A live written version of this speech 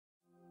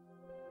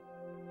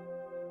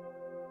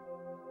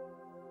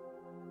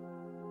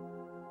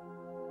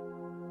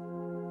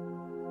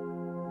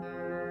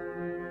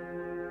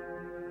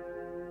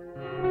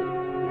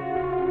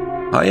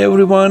Hi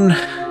everyone,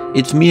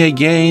 it's me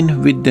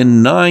again with the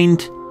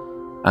 9th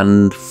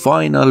and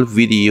final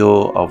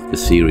video of the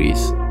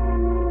series.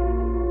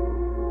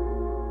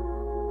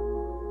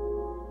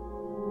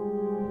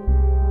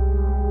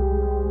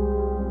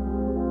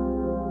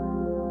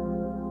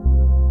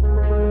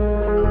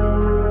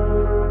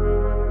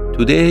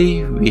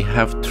 Today we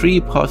have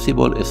 3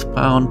 possible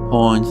spawn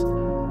points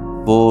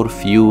for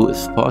Few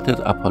Spotted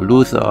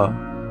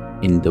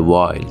Appaloosa in the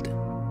wild.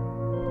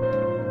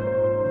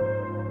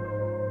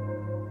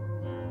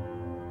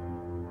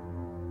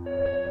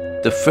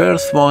 The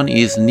first one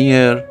is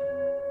near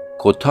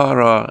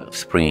Cotorra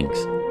Springs.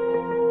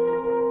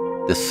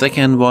 The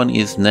second one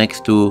is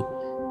next to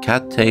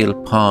Cattail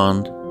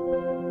Pond.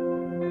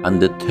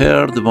 And the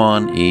third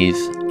one is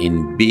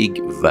in Big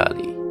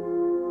Valley.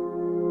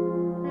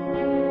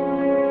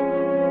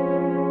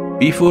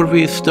 Before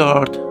we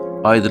start,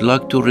 I'd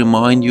like to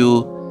remind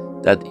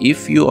you that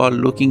if you are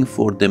looking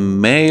for the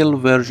male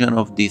version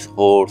of this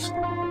horse,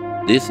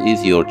 this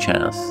is your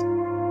chance.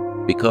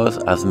 Because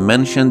as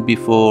mentioned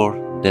before,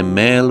 the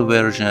male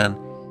version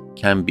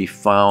can be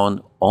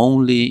found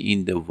only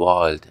in the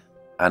wild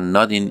and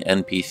not in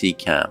NPC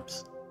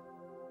camps.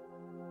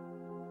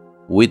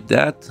 With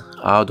that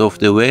out of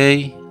the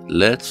way,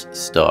 let's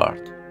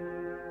start.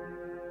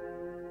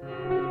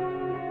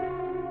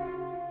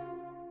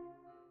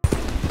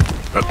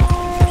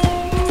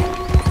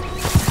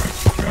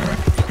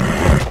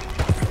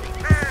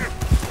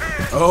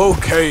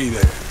 Okay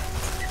then.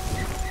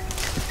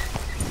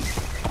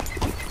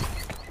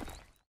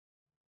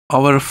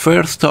 Our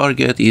first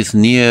target is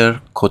near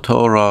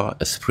Cotorra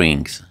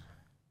Springs.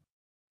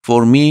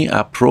 For me,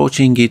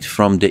 approaching it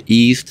from the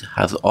east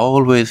has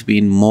always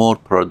been more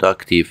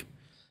productive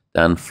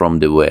than from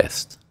the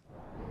west.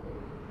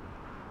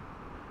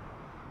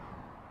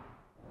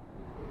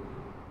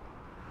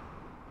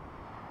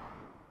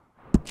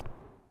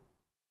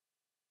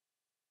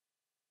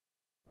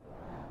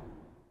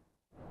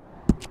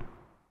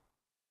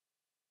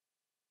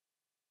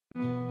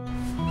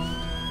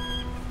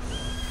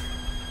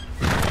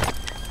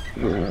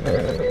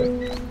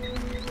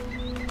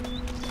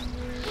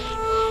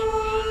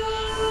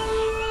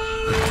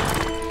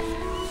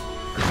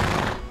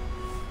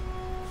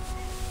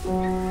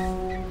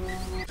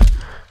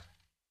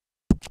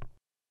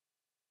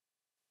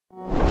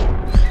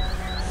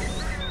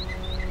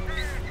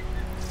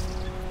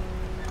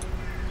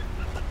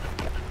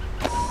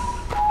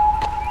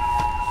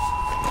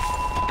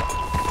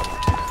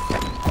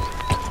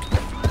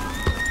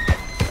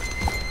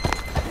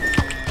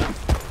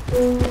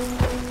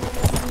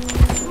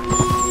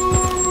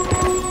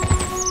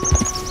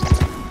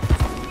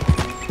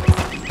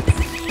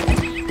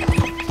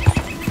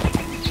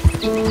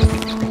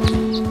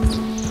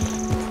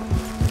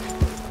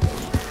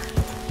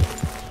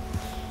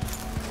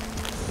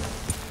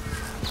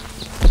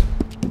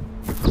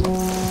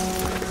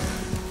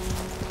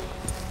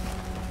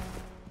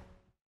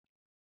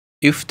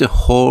 If the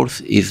horse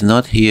is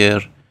not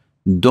here,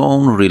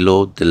 don't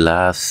reload the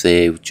last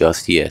save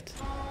just yet.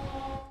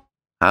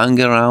 Hang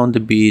around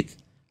a bit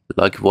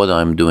like what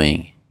I'm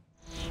doing.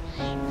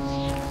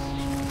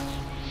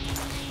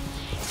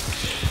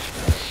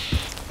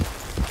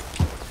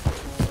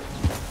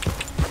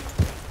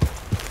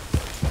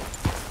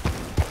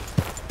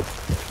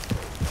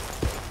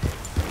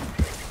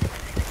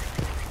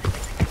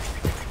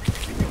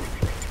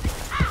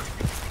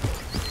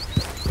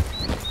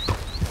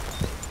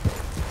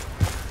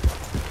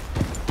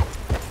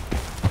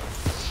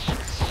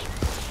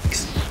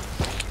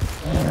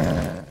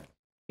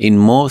 In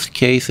most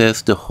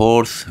cases, the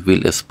horse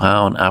will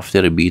spawn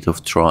after a bit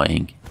of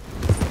trying.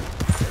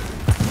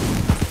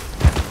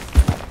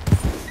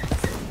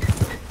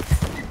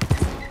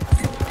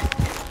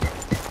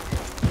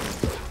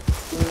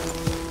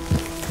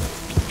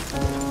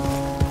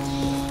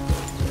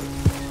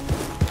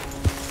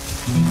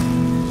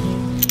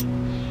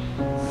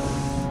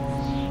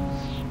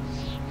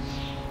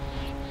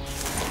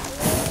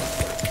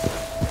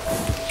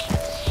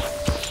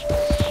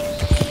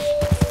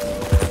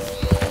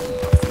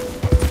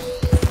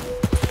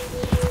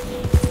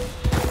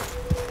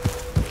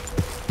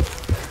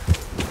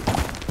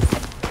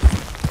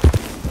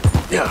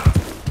 Yeah.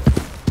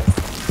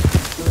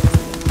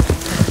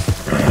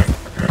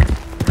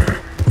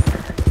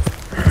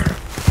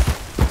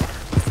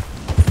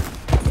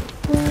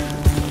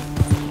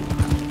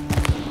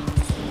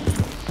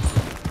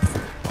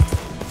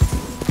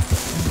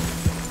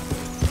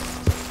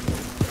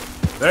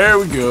 There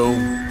we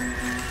go.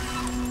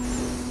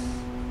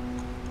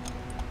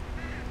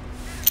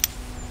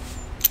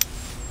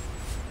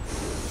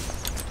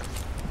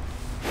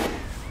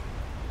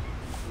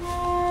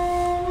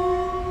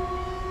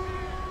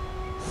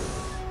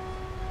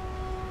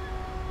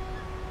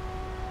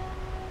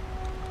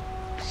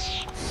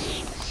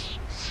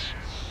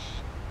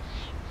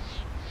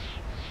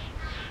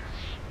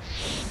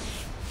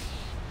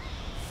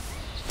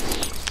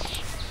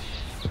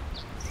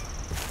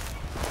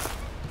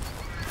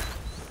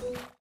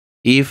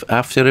 If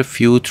after a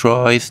few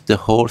tries the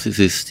horse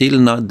is still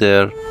not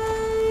there,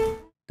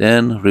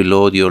 Then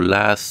reload your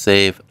last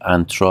save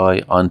and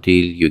try until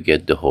you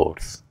get the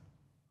horse.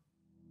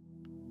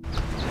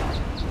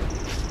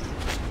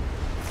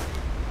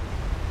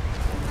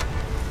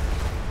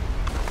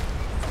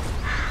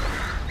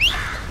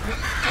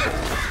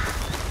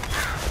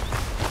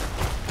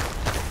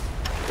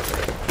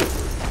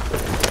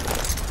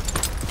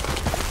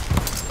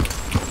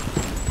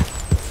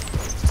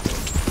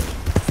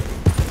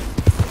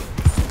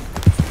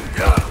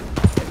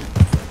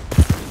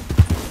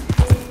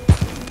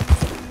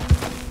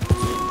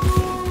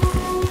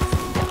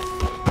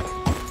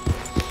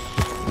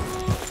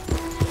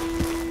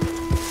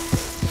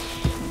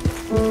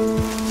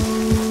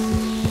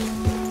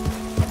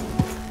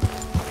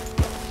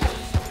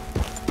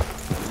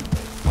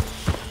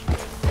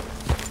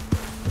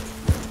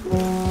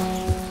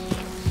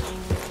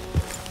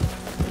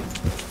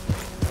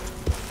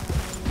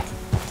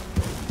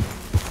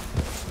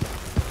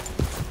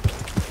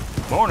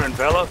 Morning,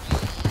 fella.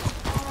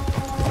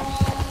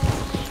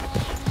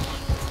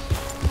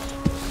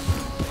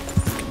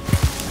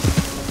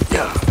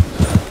 Yeah.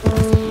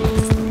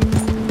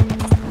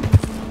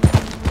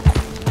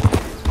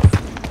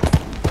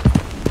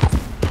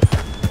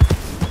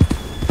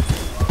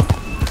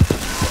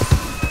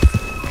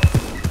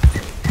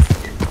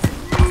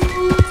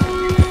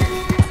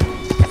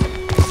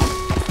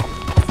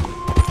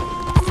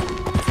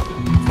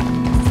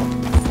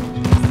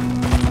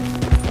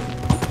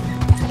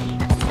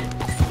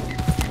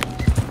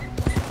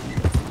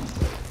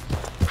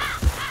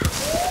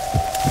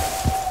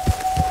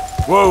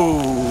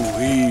 Whoa,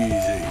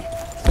 easy.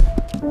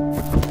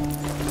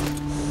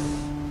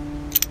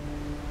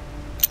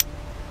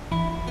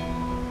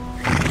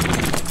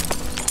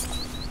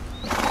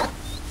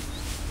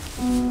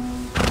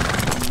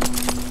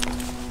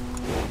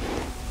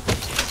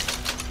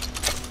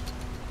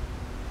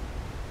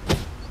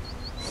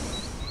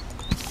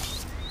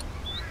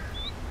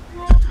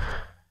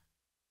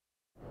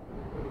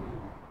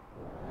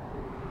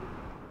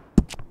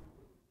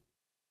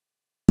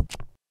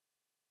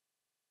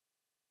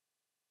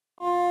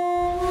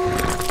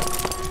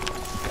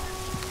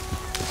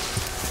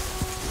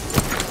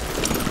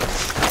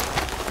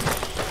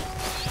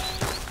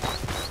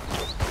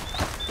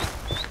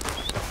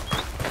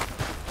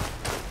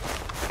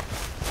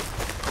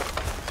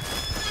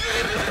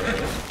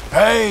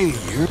 Hey,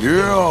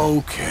 you're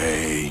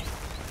okay.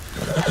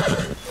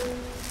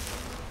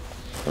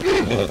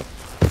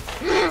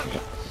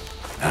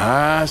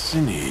 Nice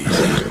and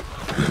easy.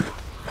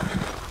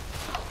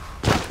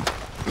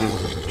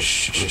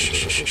 Shh, shh,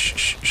 shh, shh,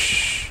 shh,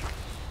 shh.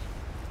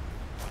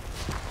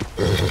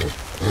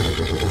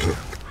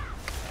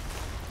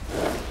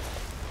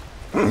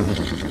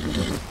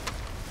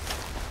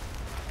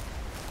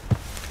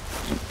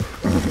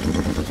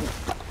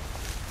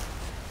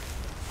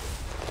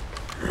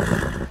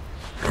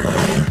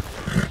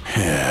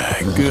 Yeah,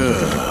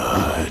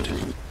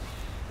 good.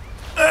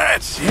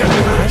 That's it,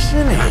 nice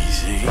and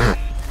easy.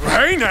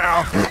 Hey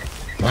now!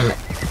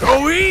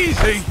 Go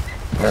easy!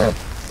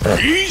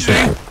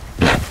 Easy!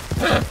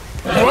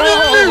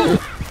 Whoa!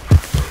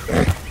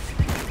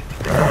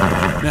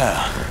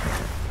 Now,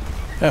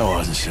 that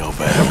wasn't so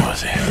bad,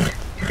 was it?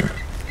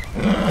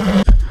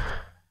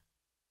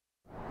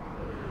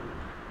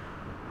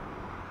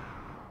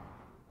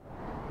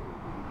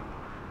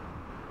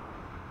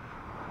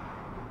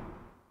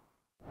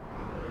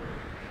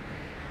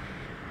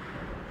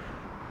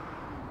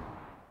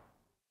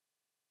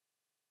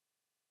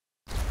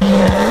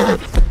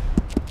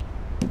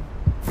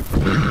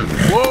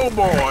 Whoa,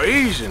 boy,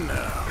 easy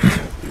now.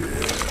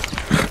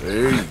 Yeah,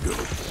 there you go.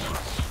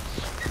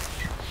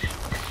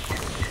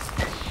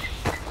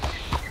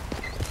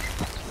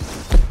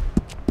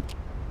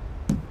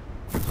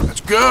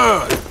 That's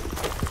good.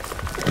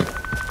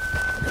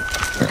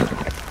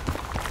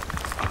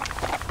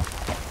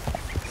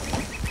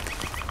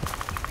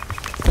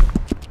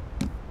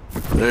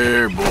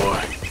 There, boy.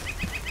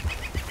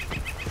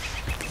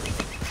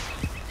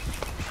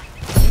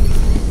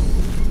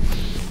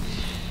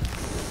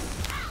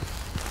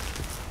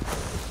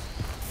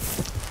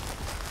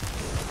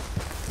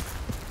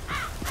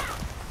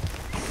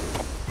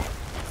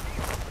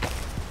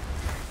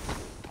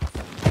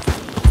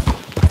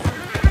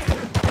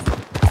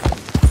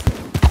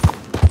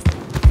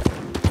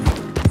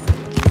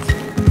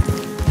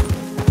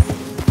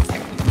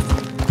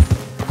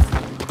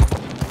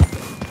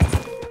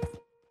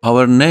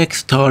 Our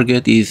next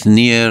target is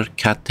near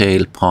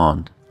Cattail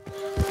Pond.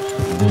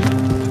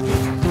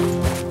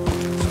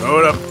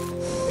 Soda.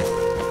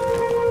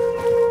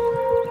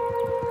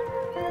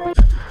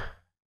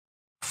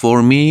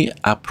 For me,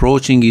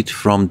 approaching it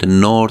from the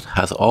north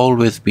has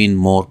always been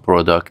more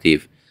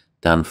productive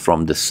than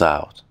from the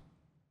south.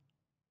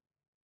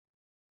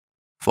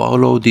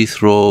 Follow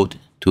this road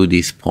to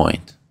this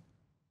point.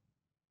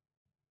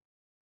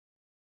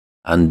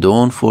 And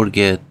don't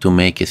forget to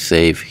make a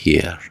save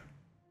here.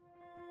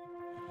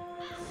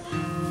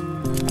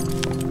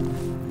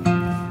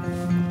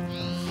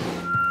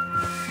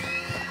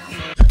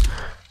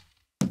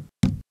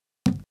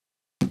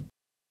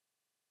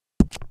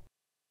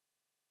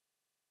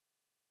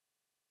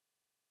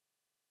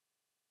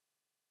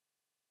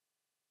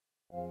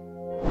 Time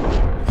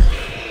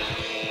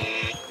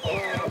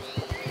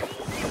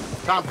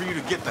for you to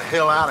get the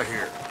hell out of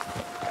here.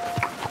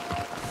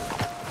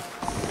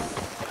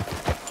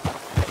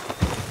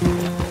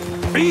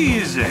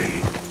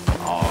 Easy.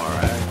 All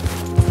right.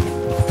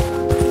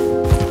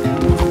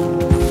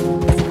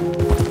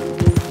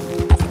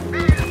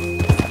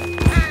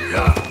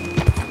 Yeah.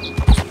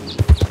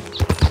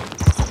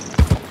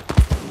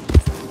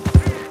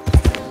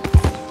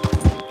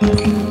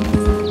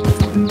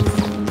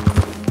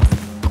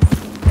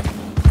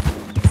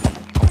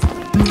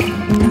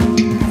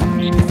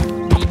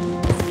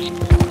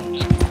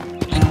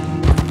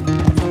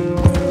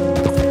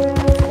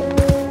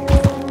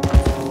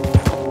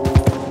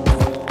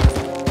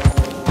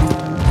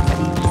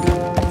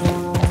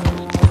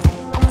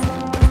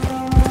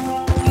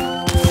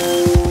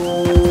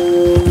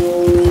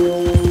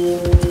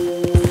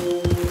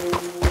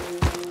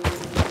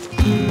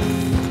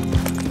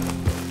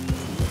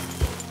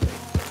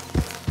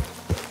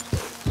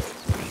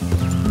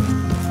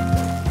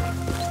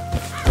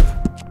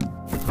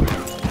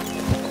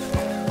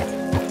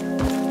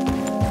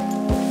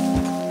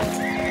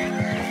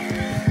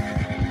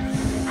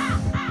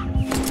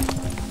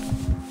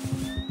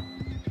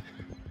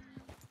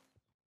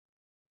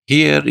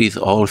 Here is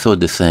also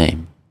the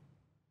same.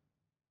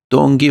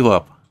 Don't give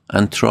up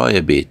and try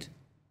a bit.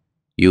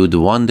 You'd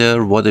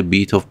wonder what a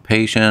bit of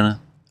patience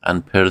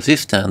and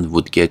persistence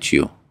would get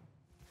you.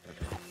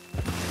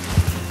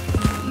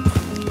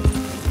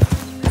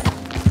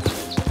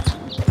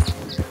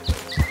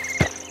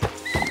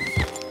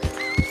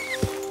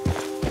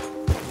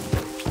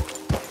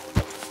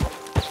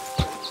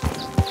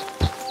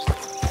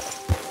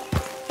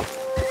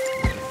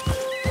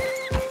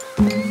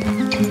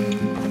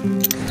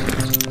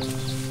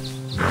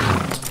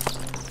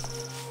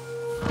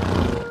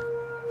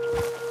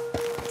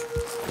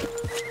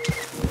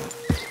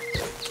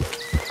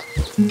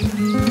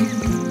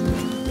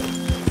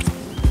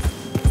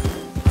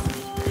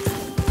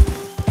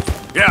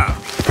 Yeah.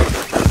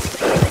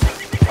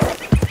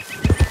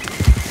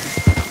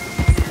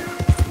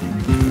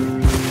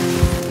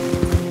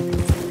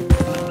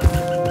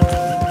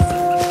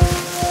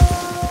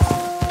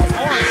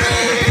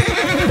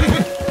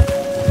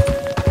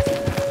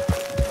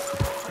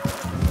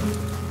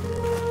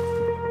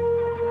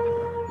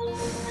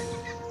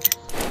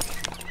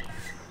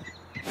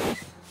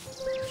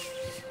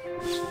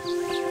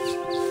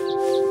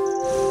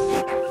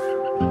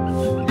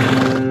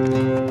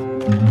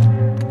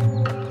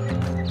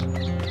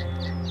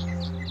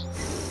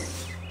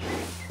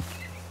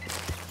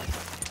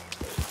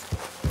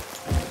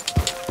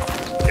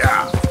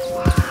 Yeah.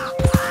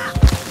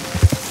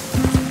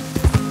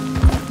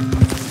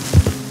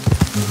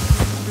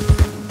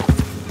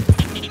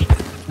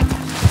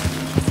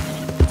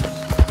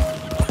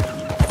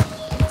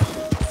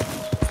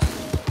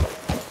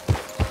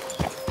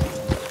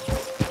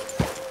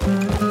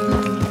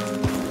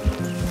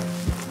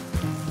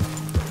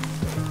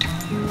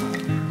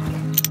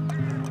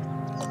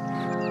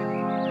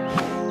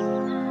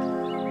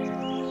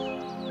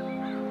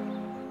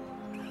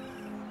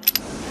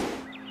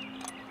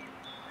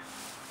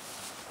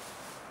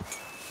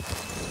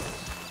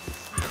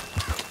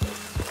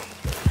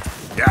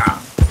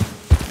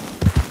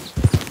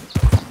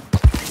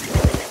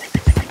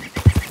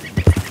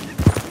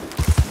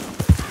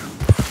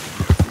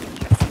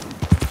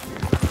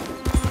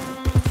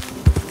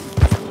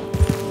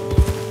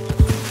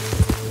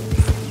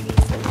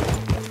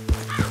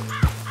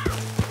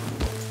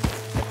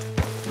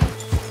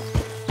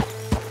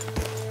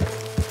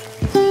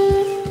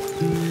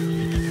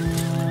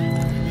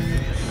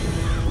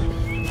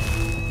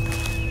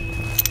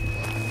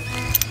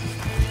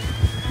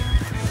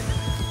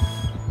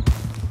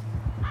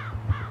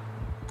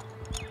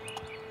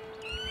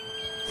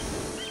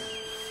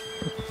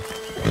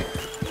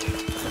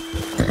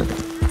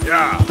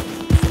 Yeah.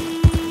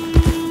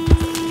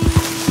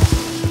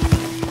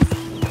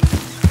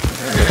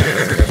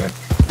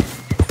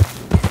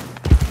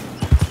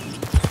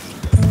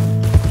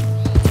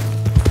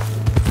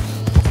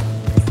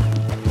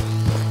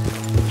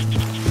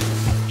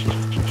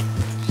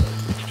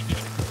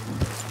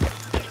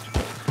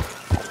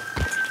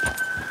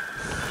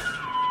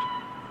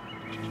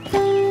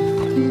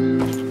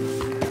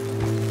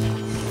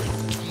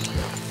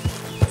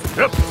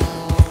 Yep.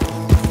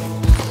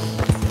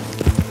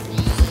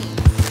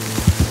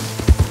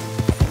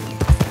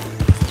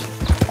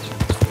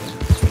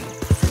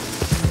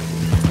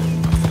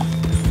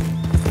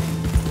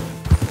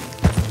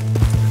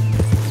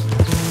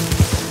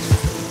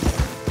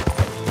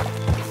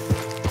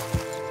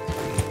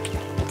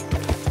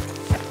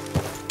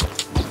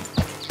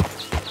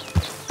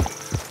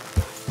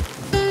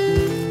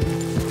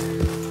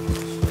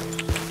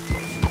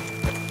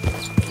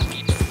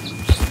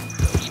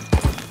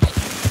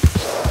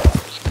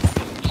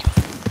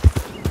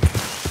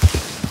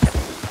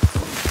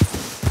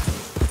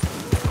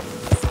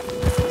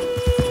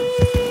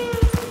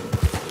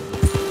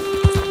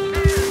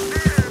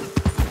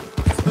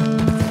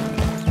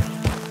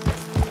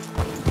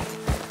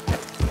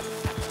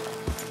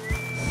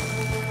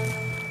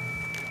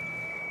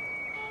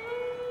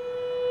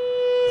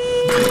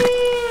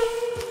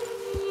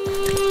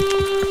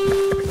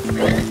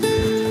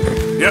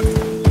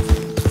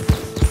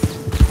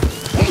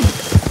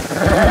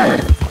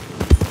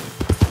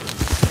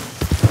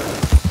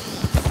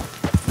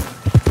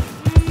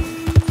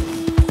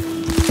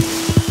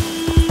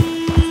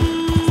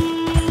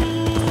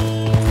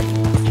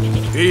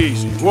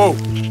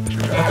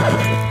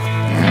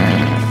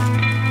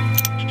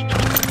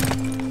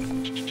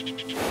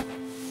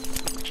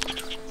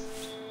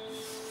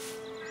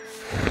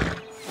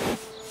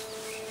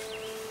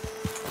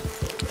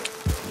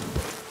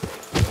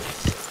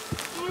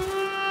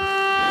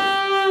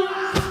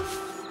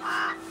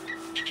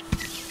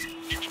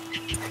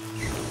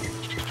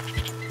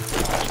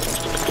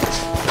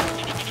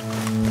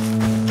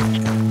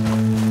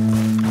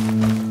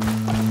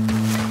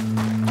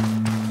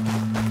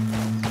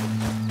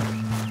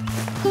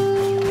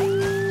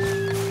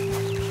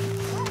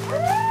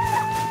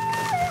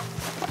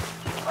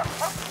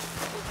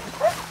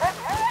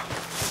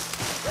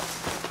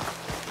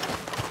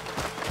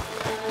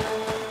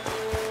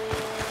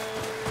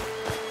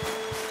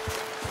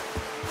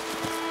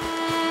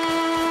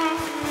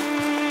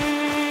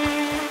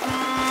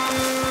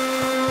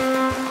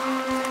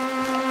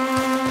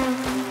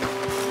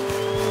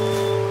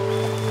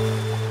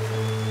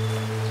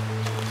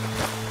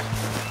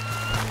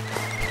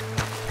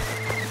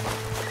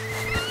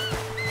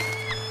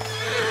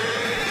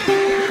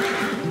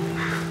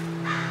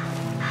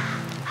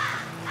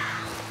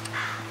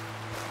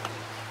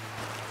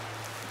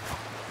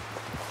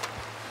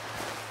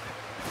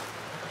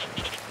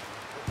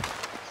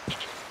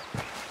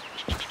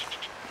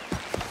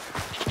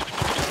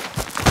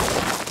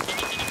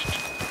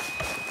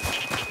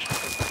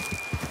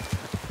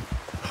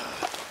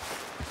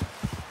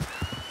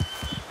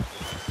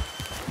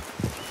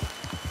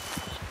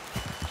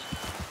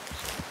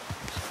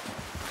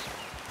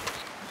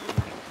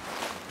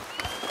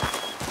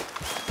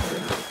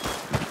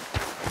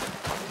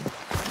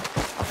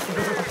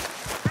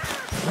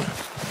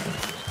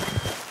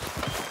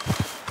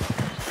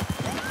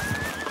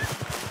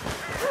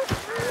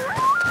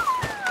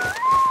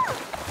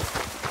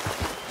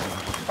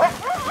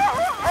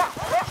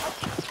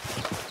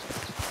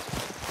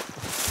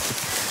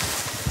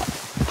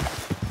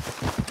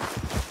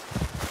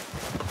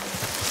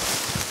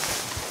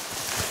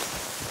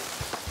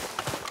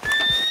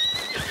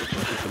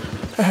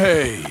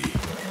 Hey.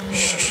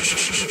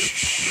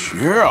 Shh.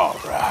 You're all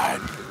right.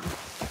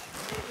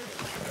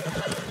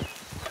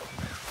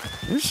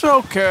 It's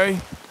okay.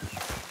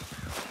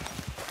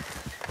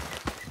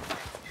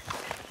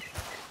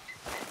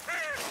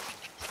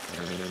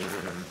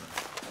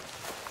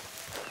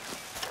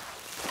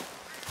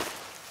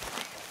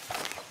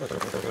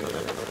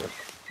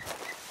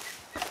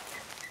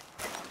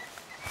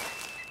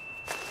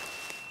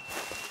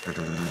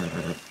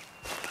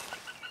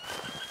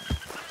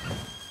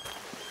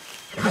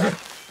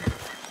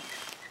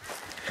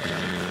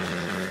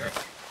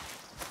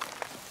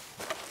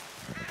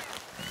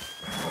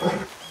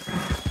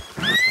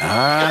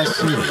 Nice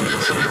and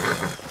easy.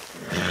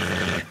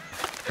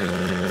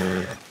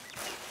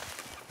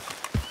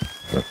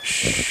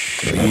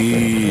 Shh,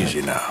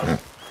 easy now.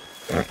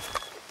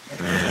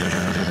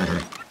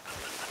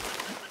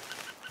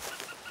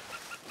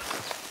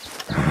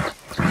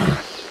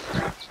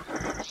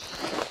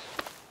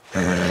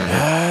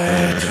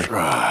 That's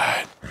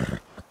right.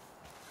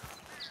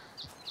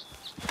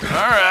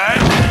 All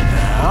right,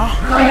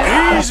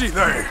 now, easy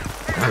there.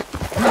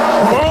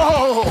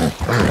 Whoa!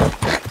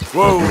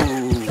 Whoa,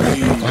 easy.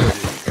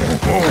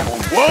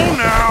 Whoa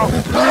now!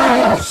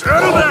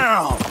 Settle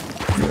down!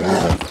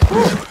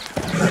 Whew.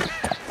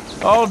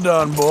 All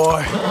done,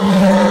 boy.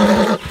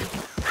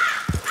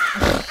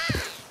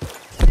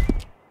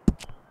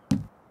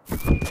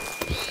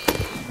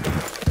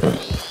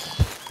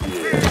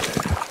 Yeah.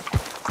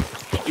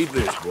 Eat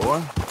this,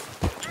 boy.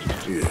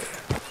 Yeah.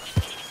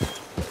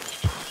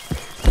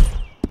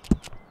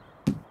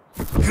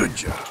 Good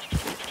job.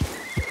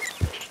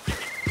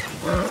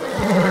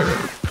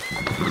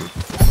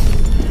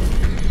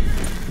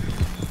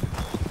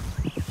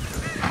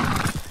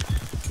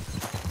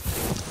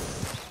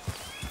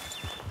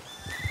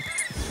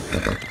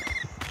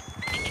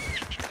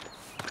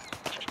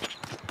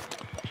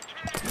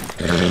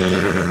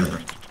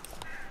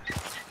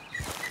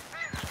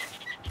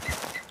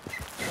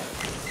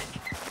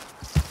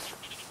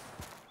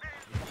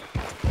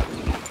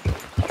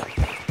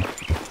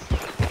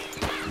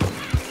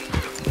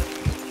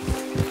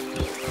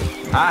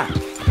 Hi.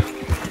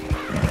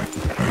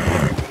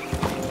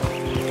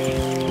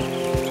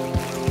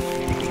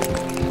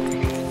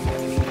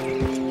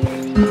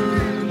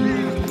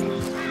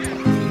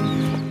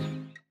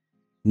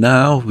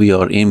 Now we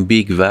are in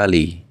Big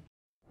Valley.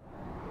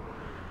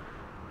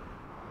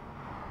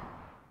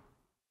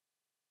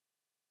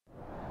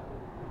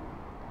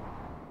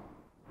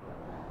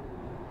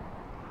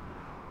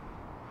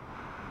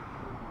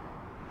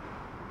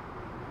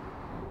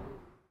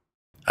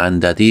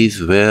 And that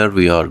is where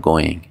we are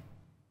going.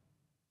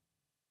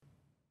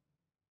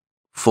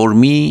 For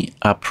me,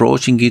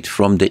 approaching it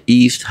from the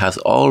east has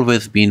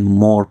always been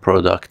more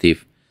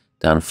productive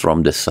than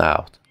from the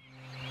south.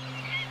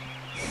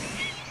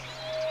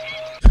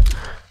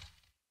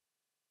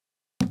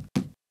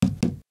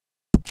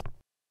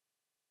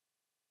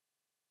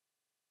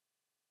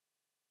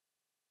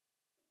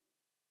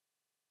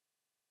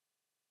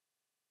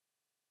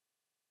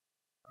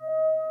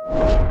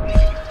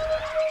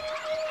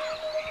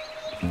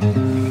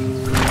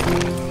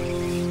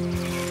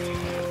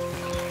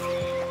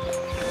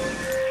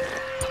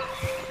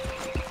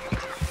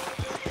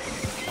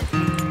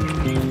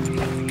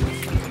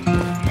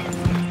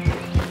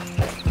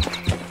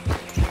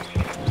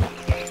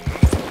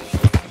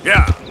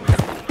 Yeah.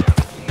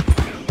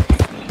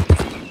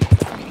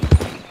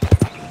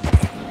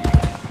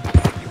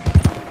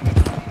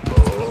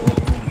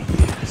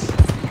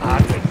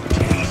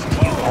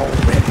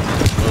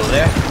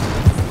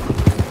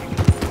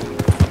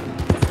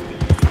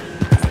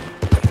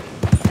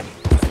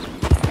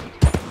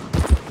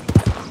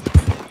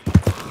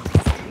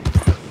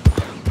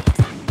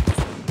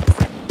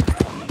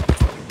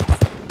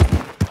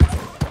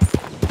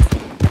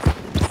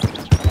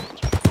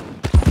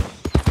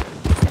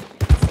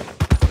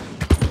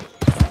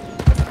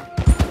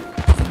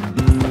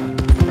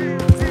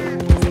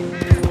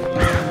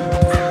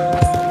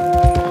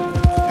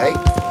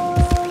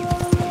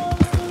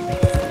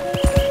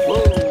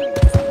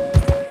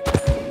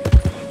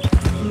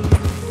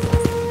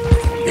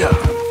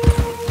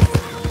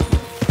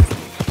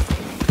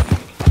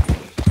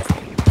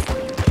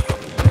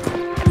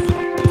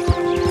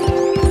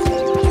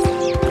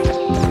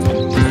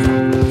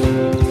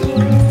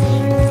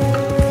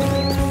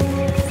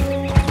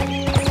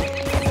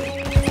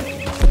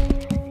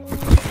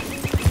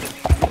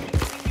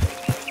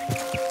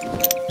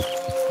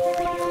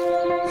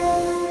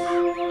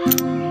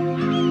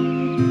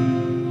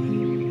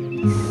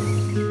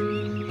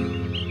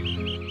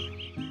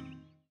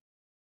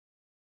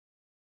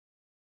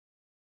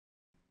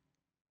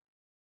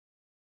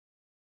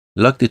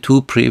 Like the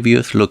two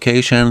previous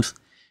locations,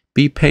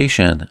 be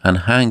patient and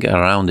hang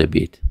around a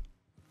bit.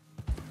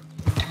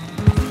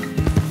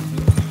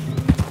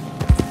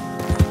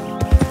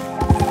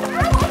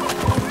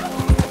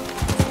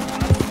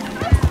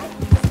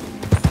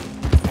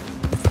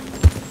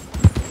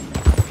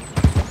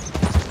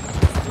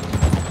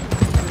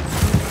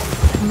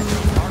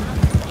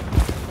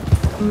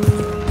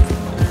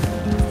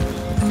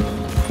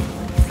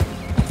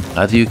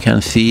 As you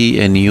can see,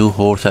 a new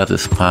horse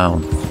has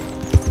spawned.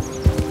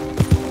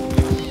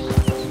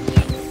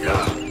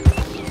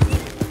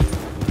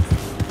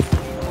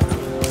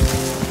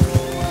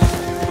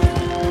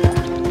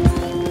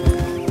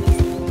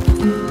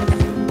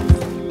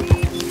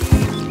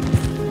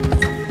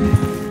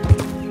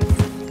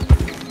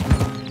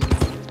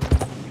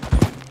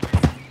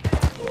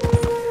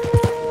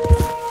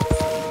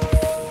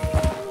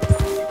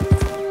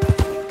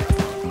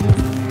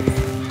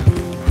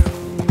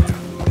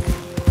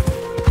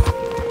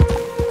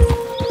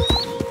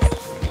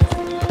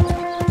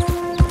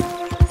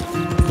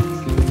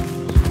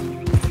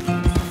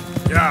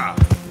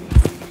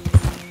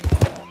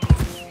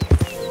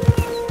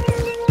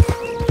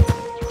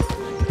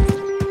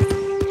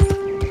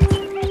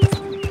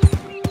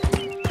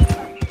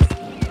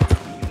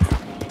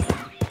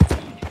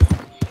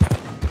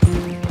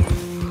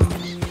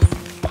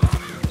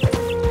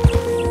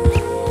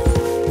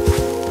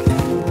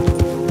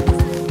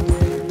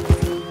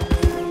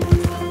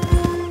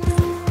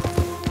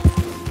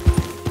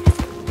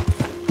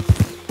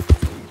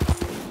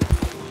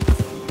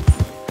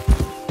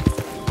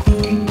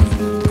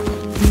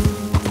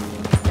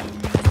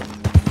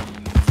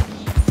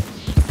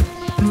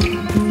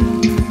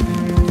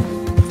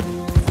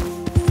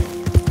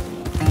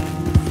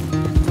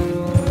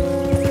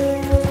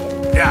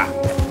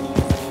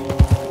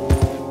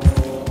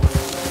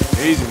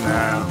 Easy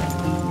now.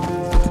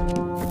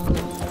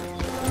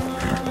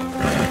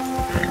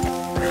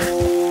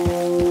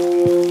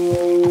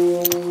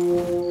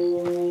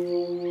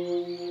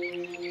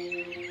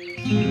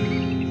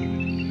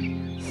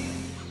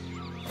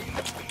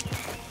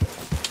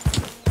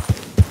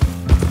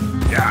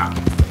 Yeah.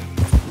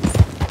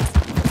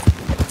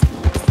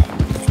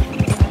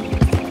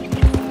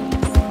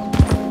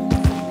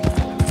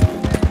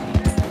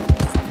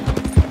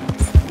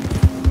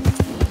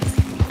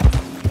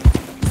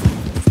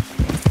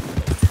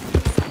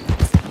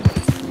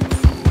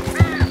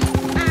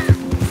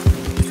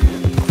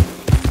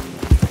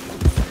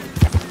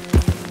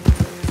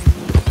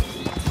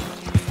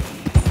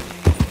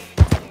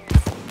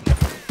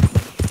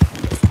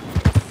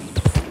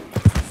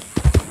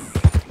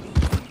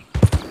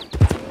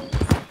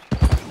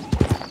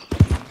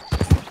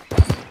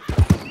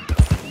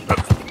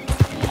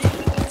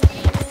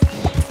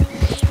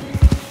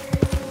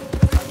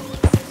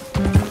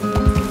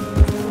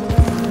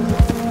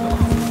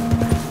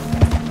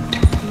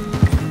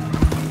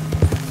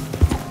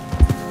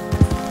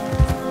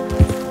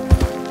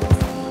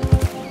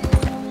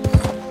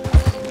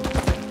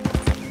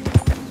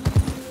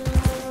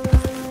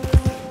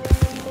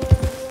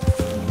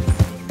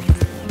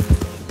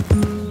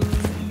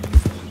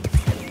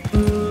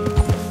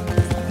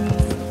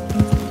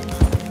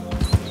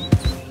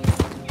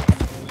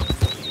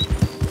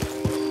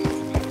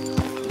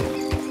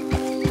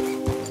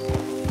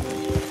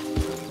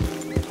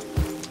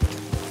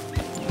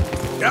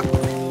 Yep.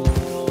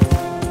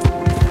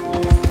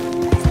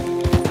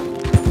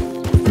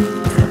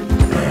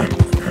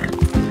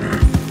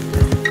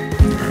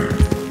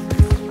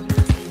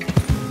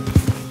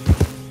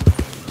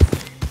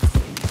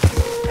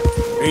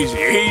 Easy,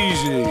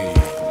 easy.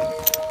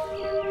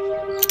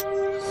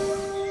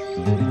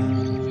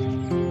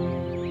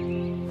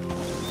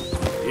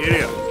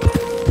 Yeah.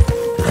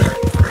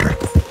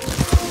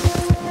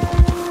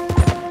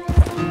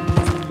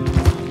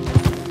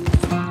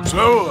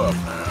 Slow up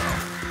now.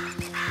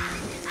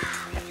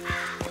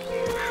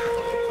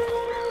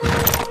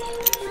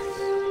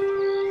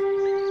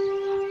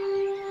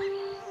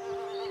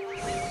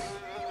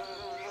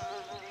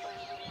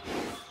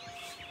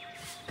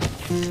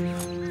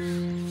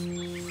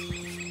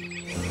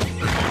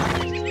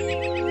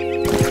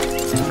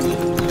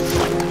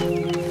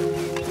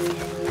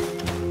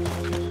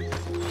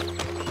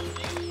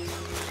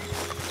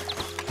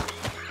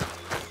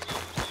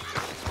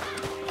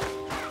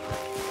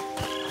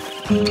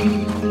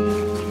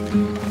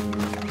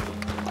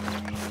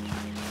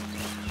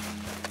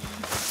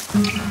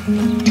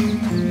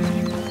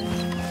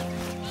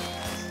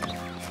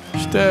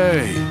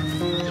 Stay.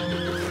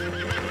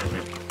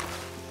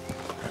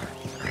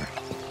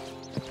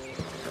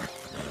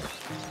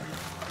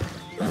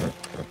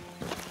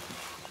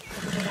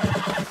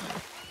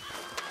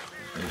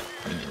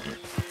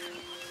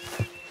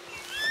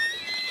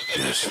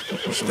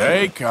 Just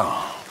stay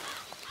calm.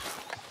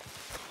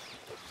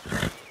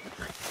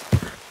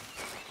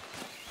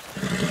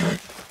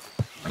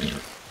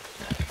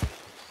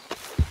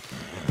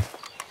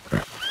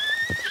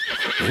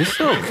 It's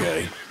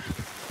okay.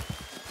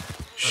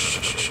 Shh.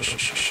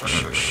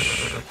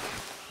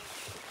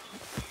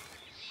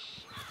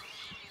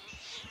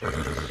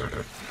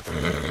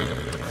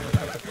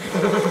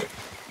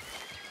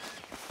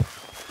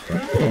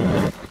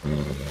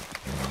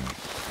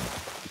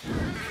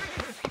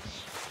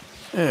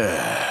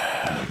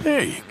 Yeah,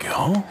 there you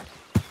go.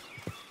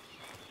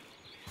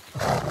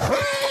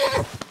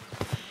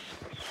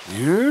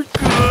 You're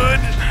good.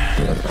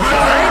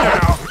 Hey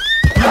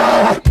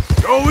now.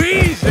 Go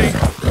easy.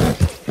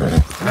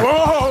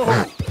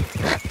 Whoa!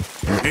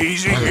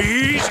 Easy,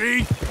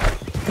 easy.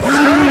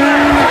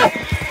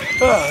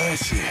 Oh,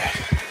 that's it.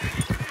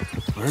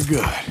 We're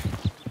good.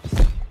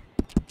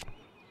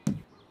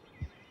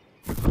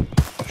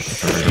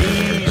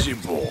 Easy,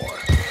 boy.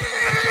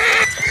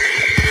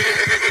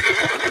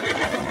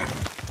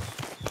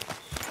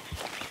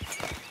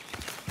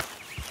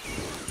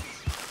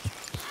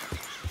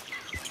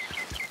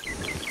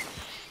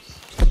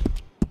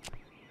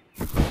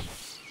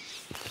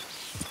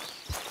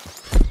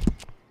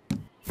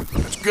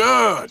 That's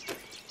good.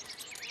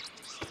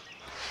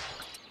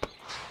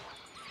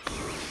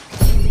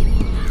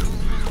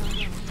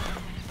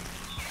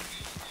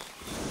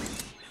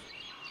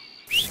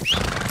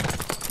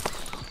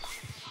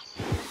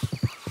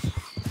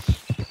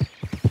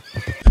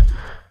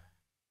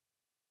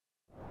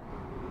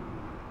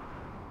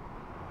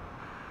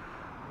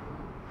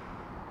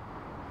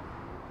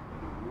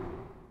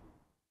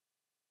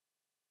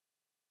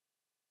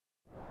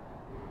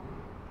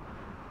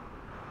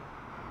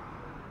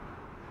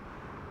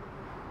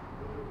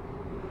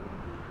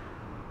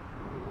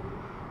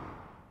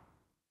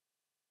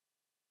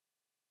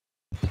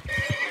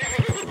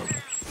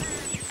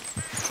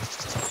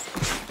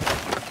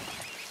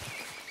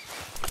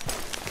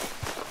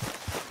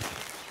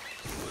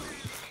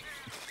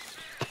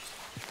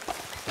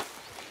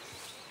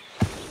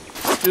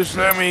 Just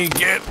let me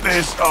get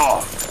this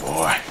off,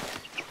 boy.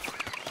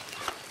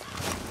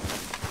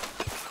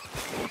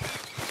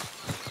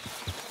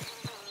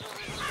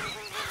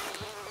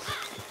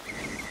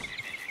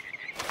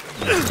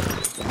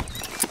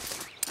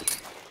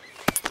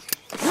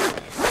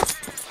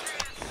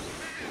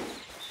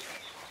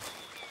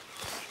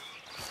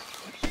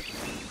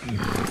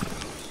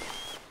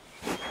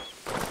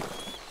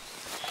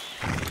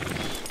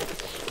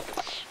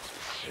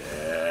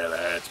 Yeah,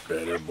 that's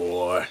better,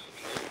 boy.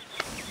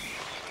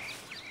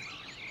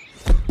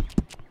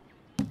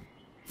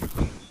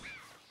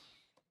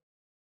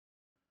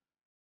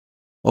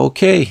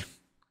 Okay,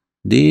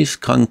 this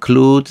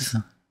concludes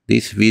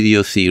this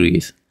video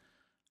series,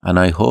 and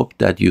I hope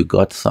that you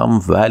got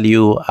some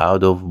value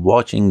out of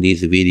watching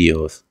these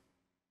videos.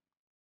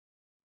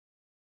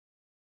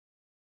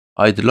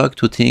 I'd like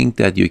to think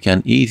that you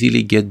can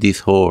easily get this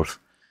horse,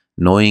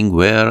 knowing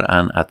where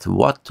and at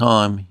what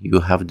time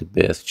you have the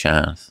best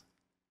chance.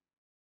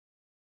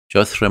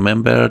 Just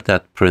remember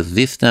that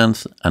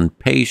persistence and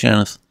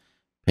patience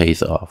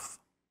pays off.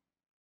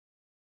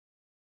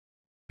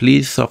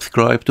 Please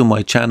subscribe to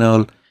my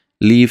channel,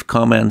 leave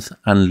comments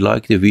and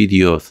like the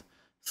videos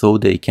so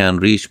they can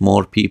reach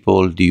more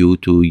people due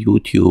to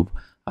YouTube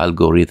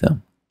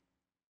algorithm.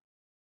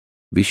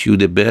 Wish you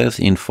the best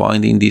in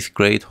finding this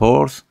great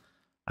horse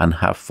and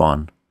have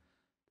fun.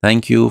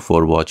 Thank you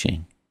for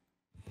watching.